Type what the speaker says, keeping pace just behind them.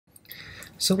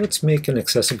So let's make an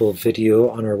accessible video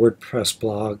on our WordPress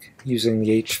blog using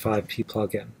the H5P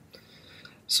plugin.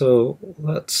 So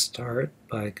let's start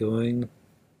by going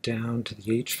down to the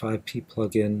H5P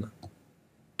plugin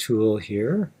tool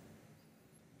here,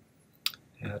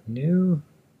 add new.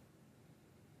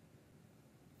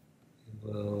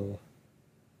 We'll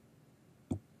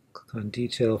click on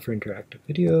detail for interactive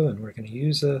video, and we're going to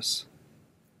use this.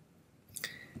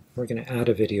 We're going to add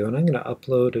a video, and I'm going to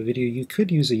upload a video. You could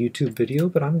use a YouTube video,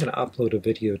 but I'm going to upload a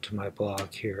video to my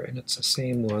blog here, and it's the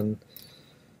same one.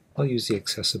 I'll use the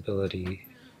accessible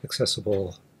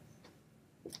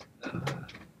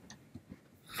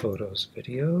photos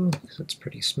video because it's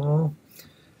pretty small.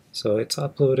 So it's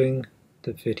uploading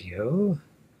the video.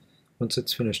 Once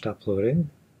it's finished uploading,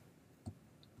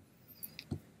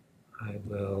 I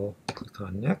will click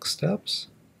on Next Steps,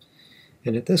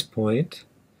 and at this point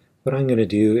what I'm going to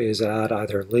do is add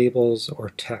either labels or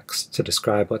text to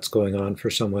describe what's going on for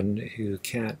someone who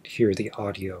can't hear the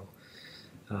audio.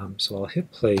 So I'll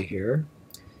hit play here.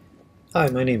 Hi,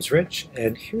 my name's Rich,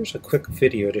 and here's a quick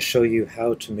video to show you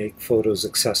how to make photos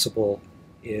accessible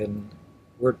in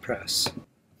WordPress.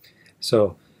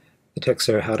 So the text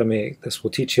there, how to make, this will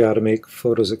teach you how to make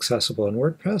photos accessible in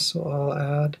WordPress. So I'll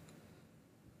add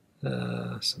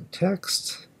some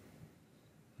text.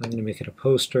 I'm going to make it a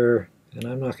poster. And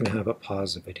I'm not going to have it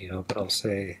pause the video, but I'll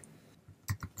say,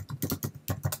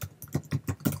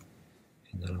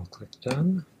 and then I'll click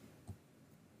done.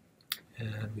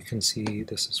 And we can see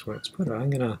this is where it's put. I'm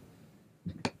going to,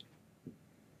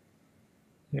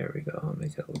 there we go, I'll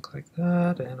make it look like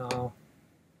that, and I'll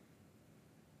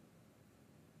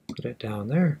put it down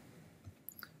there.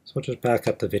 So we'll just back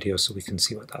up the video so we can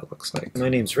see what that looks like. My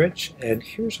name's Rich, and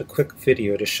here's a quick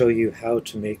video to show you how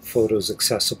to make photos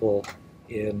accessible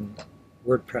in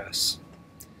WordPress.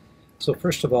 So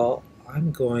first of all,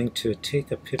 I'm going to take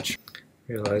a picture.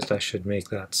 Realized I should make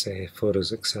that say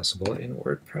photos accessible in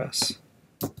WordPress.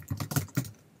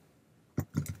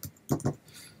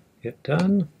 Hit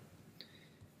done,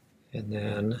 and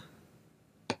then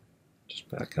just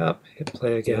back up, hit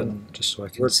play again just so I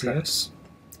can see this.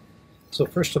 So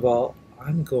first of all,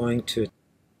 I'm going to,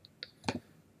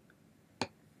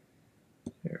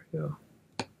 there we go,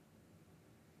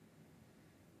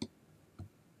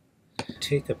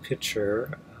 take a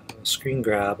picture, a screen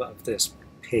grab of this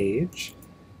page,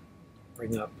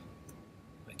 bring up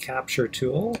my capture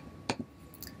tool.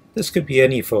 This could be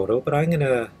any photo, but I'm going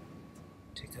to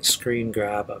take a screen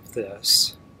grab of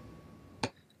this. I'm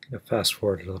going to fast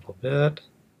forward a little bit,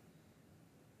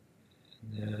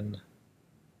 and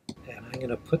I'm going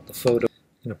to put the photo,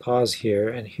 I'm going to pause here,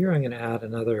 and here I'm going to add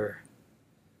another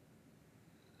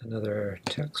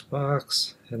text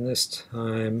box, and this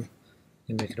time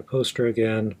and make it a poster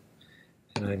again,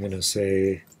 and I'm going to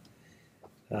say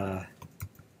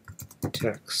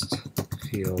text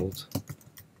field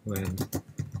when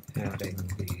adding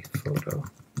the photo,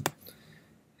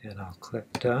 and I'll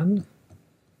click done.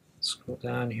 Scroll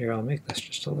down here, I'll make this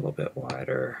just a little bit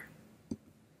wider.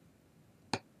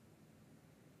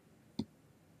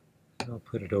 I'll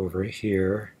put it over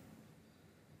here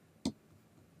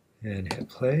and hit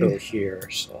play. Go here,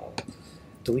 so I'll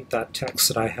delete that text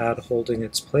that I had holding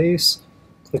its place,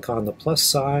 click on the plus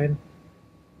sign,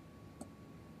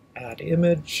 add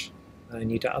image. I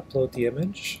need to upload the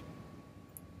image,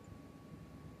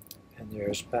 and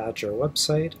there's Badger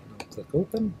website, and I'll click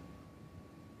open,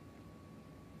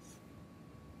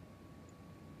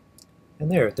 and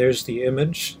there's the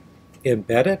image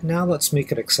embedded. Now let's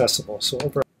make it accessible. So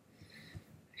over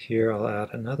here I'll add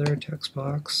another text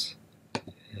box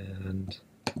and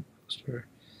poster.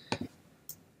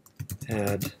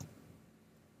 Add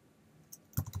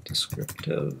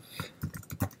descriptive,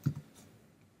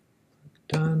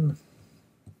 done.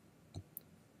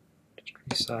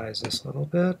 Just resize this a little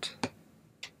bit.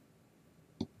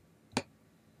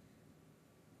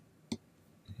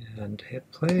 And hit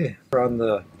play. On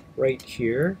the right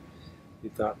here,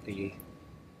 we've got the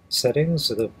settings.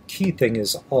 So the key thing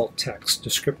is alt text,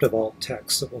 descriptive alt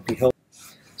text that will be helpful.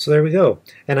 So there we go,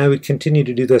 and I would continue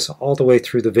to do this all the way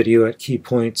through the video at key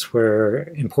points where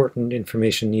important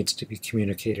information needs to be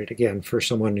communicated, again, for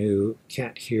someone who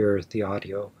can't hear the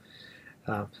audio.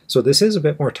 So this is a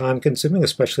bit more time consuming,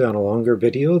 especially on a longer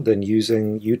video, than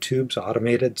using YouTube's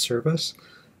automated service.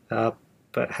 But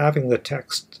having the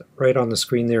text right on the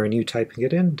screen there and you typing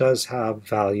it in does have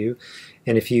value.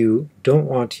 And if you don't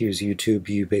want to use YouTube,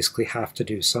 you basically have to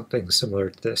do something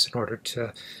similar to this in order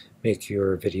to make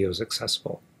your videos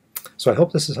accessible. So I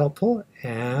hope this is helpful,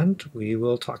 and we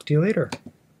will talk to you later.